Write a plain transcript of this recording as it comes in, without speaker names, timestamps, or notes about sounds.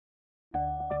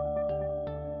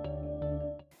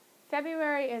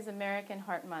February is American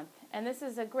Heart Month, and this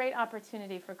is a great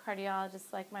opportunity for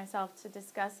cardiologists like myself to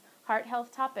discuss heart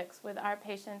health topics with our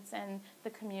patients and the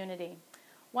community.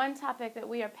 One topic that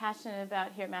we are passionate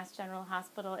about here at Mass General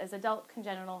Hospital is adult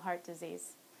congenital heart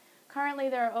disease. Currently,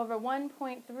 there are over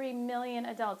 1.3 million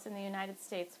adults in the United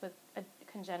States with a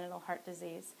congenital heart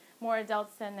disease, more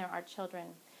adults than there are children.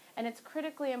 And it's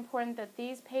critically important that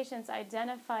these patients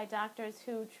identify doctors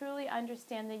who truly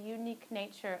understand the unique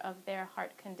nature of their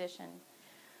heart condition.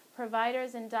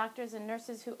 Providers and doctors and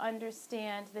nurses who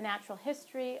understand the natural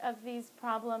history of these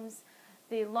problems,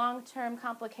 the long-term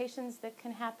complications that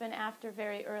can happen after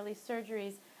very early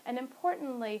surgeries, and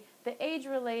importantly, the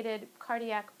age-related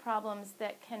cardiac problems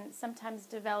that can sometimes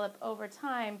develop over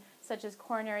time, such as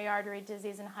coronary artery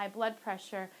disease and high blood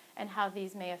pressure, and how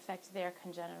these may affect their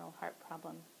congenital heart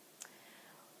problem.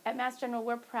 At Mass General,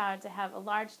 we're proud to have a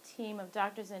large team of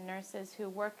doctors and nurses who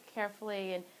work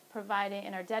carefully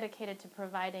and are dedicated to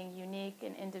providing unique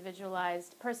and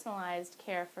individualized, personalized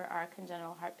care for our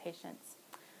congenital heart patients.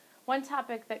 One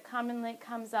topic that commonly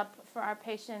comes up for our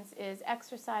patients is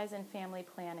exercise and family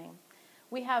planning.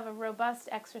 We have a robust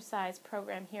exercise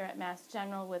program here at Mass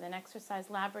General with an exercise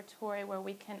laboratory where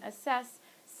we can assess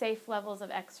safe levels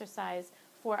of exercise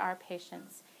for our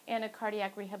patients, and a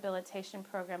cardiac rehabilitation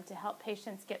program to help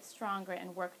patients get stronger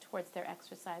and work towards their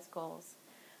exercise goals.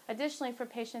 Additionally, for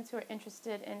patients who are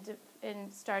interested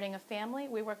in starting a family,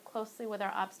 we work closely with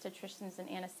our obstetricians and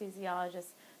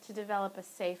anesthesiologists to develop a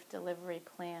safe delivery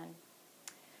plan.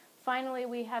 Finally,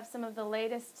 we have some of the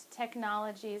latest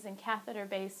technologies and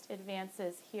catheter-based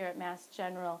advances here at Mass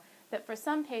General that for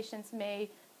some patients may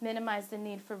minimize the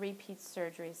need for repeat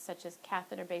surgeries, such as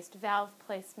catheter-based valve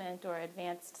placement or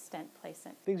advanced stent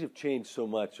placement. Things have changed so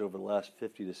much over the last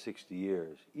 50 to 60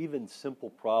 years. Even simple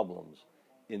problems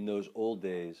in those old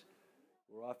days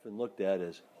were often looked at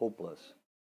as hopeless.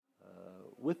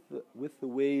 With the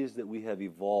ways that we have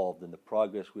evolved and the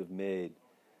progress we've made,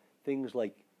 things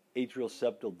like atrial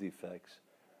septal defects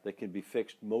that can be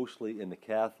fixed mostly in the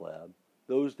cath lab,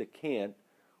 those that can't,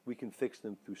 we can fix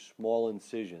them through small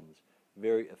incisions,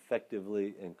 very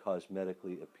effectively and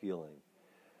cosmetically appealing.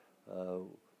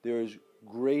 There is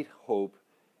great hope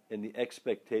in the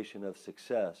expectation of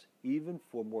success, even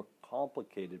for more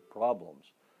complicated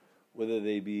problems, whether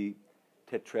they be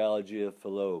tetralogy of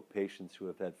Fallot, patients who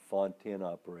have had Fontan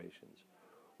operations.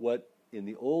 What in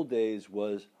the old days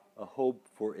was a hope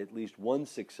for at least one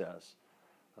success,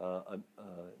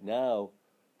 now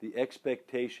the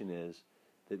expectation is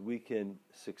that we can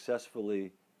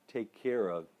successfully take care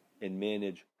of and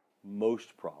manage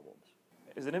most problems.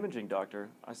 As an imaging doctor,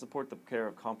 I support the care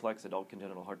of complex adult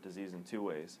congenital heart disease in two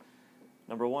ways.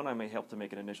 Number one, I may help to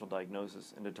make an initial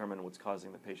diagnosis and determine what's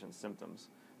causing the patient's symptoms.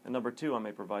 And number two, I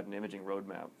may provide an imaging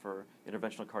roadmap for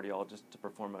interventional cardiologists to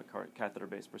perform a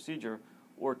catheter-based procedure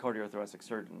or cardiothoracic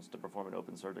surgeons to perform an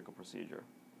open surgical procedure.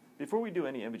 Before we do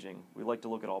any imaging, we like to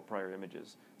look at all prior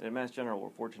images. And at Mass General, we're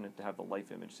fortunate to have the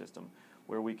Life Image system,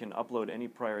 where we can upload any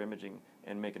prior imaging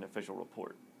and make an official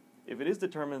report. If it is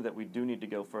determined that we do need to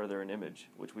go further in image,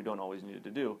 which we don't always need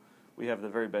to do, we have the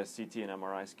very best CT and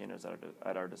MRI scanners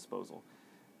at our disposal.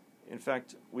 In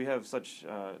fact, we have such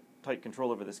tight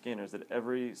control over the scanners that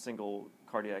every single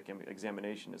cardiac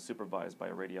examination is supervised by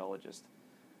a radiologist.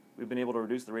 We've been able to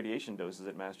reduce the radiation doses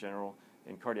at Mass General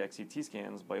in cardiac CT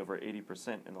scans by over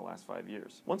 80% in the last 5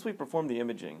 years. Once we perform the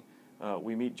imaging,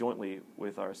 we meet jointly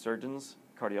with our surgeons,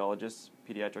 cardiologists,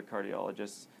 pediatric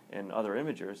cardiologists, and other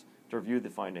imagers to review the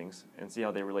findings and see how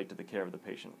they relate to the care of the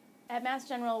patient. At Mass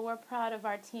General, we're proud of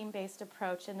our team-based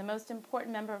approach, and the most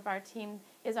important member of our team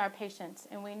is our patient,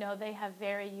 and we know they have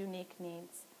very unique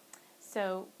needs.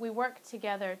 So we work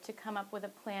together to come up with a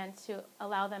plan to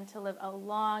allow them to live a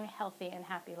long, healthy, and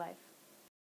happy life.